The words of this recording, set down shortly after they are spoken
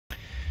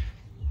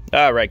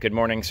All right, good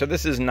morning. So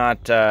this is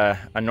not a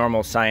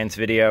normal science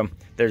video.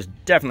 There's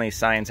definitely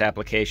science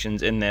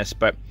applications in this,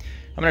 but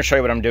I'm going to show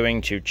you what I'm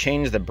doing to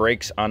change the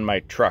brakes on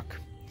my truck.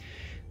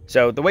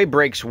 So the way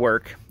brakes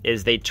work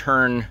is they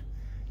turn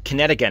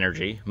kinetic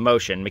energy,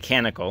 motion,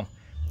 mechanical,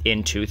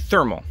 into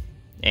thermal.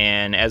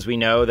 And as we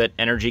know that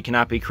energy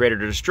cannot be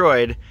created or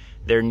destroyed,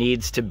 there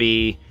needs to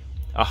be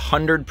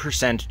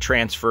 100%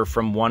 transfer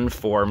from one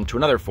form to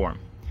another form.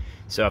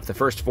 So if the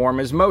first form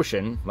is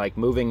motion, like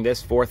moving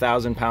this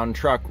 4,000-pound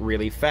truck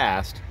really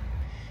fast,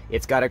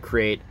 it's got to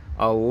create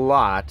a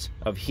lot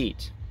of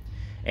heat.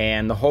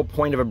 And the whole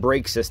point of a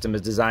brake system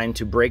is designed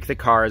to brake the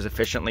car as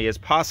efficiently as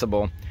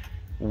possible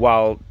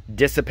while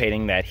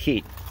dissipating that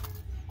heat.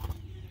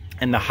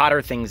 And the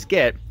hotter things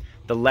get,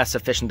 the less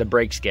efficient the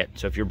brakes get.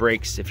 So if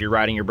you're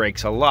riding your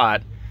brakes a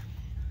lot,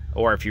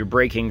 or if you're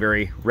braking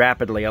very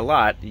rapidly a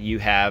lot, you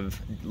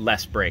have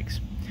less brakes.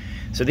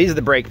 So these are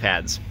the brake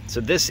pads.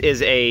 So this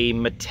is a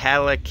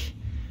metallic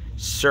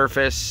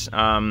surface.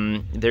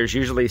 There's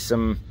usually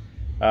some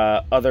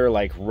other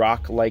like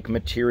rock-like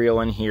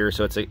material in here,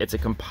 so it's a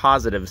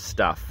composite of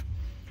stuff.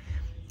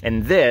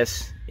 And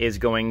this is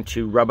going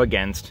to rub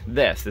against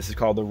this. This is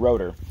called the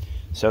rotor.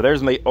 So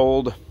there's my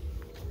old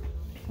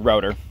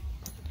rotor,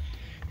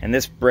 and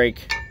this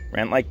brake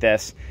ran like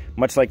this,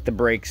 much like the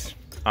brakes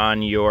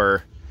on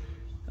your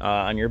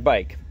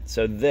bike.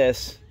 So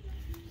this,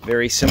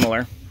 very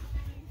similar.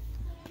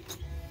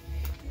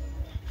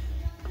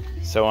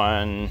 So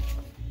on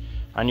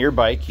your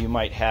bike, you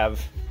might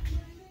have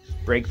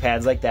brake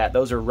pads like that.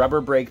 Those are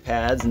rubber brake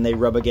pads, and they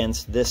rub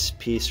against this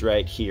piece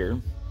right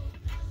here.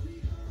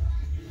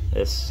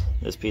 This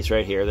piece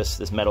right here,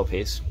 this metal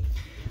piece.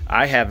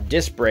 I have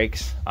disc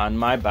brakes on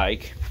my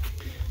bike,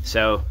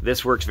 so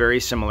this works very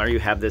similar. You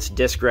have this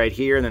disc right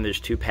here, and then there's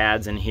two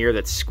pads in here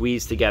that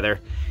squeeze together,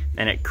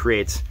 and it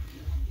creates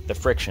the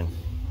friction.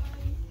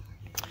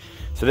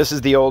 So this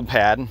is the old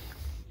pad.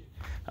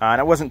 And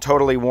it wasn't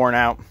totally worn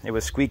out. It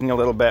was squeaking a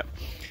little bit,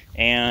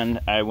 and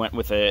I went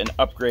with an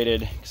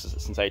upgraded,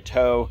 since I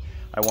tow,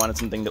 I wanted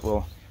something that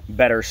will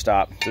better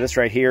stop. So this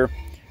right here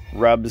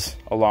rubs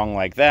along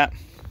like that.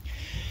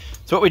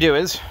 So what we do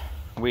is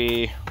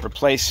we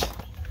replace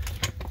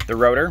the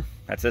rotor,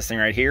 that's this thing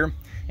right here,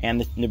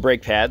 and the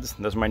brake pads.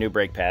 Those are my new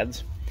brake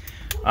pads.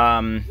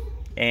 And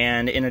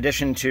in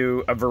addition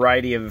to a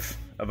variety of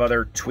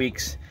other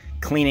tweaks,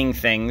 cleaning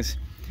things,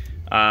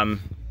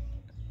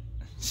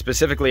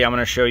 specifically, I'm going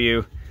to show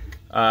you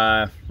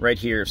right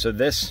here. So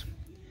this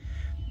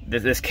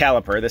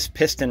caliper, this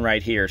piston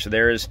right here, so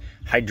there is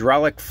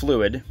hydraulic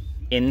fluid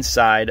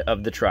inside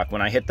of the truck.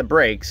 When I hit the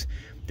brakes,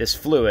 this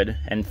fluid,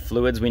 and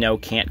fluids we know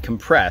can't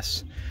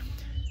compress.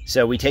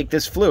 So we take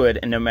this fluid,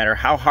 and no matter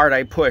how hard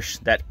I push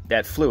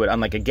that fluid,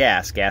 unlike a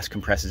gas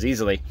compresses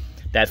easily,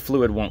 that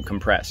fluid won't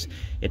compress.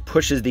 It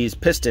pushes these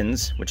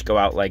pistons, which go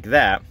out like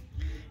that,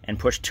 and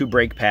push two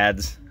brake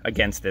pads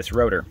against this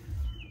rotor.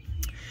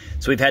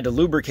 So we've had to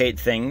lubricate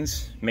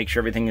things, make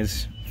sure everything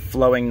is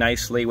flowing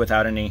nicely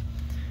without any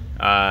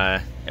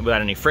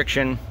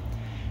friction,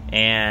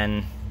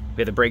 and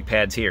we have the brake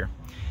pads here.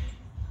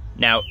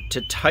 Now,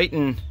 to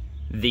tighten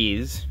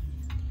these,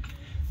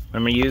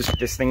 I'm going to use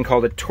this thing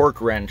called a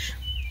torque wrench.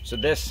 So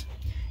this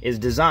is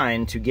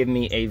designed to give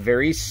me a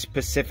very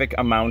specific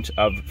amount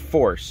of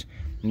force,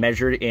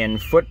 measured in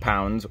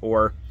foot-pounds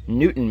or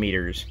Newton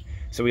meters.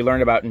 So we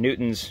learned about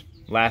newtons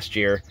last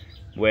year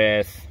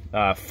with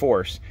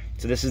force.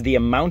 So this is the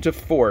amount of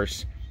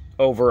force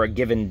over a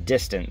given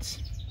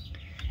distance.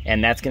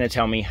 And that's going to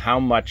tell me how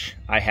much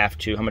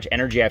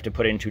energy I have to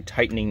put into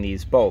tightening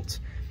these bolts.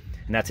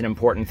 And that's an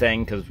important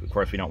thing because, of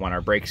course, we don't want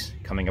our brakes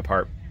coming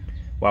apart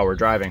while we're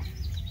driving.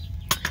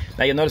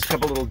 Now you'll notice a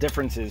couple little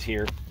differences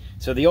here.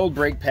 So the old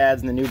brake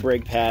pads and the new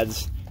brake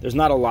pads, there's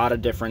not a lot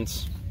of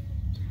difference.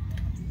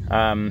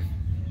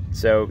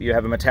 So you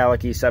have a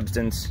metallic-y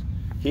substance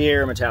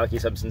here, a metallic-y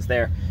substance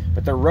there.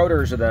 But the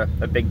rotors are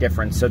the big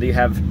difference. So you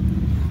have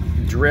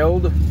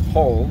drilled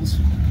holes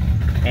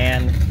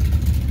and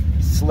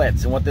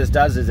slits, and what this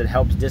does is it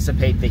helps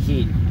dissipate the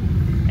heat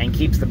and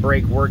keeps the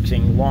brake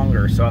working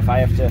longer. So if I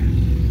have to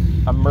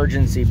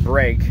emergency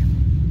brake,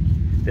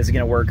 this is going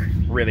to work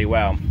really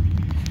well.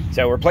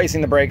 So we're placing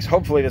the brakes.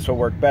 Hopefully this will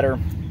work better,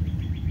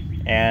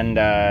 and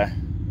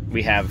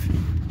we have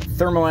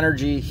thermal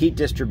energy, heat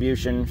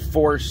distribution,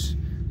 force,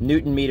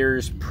 Newton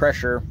meters,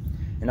 pressure,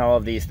 and all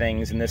of these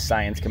things in this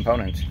science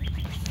component.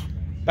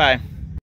 Bye.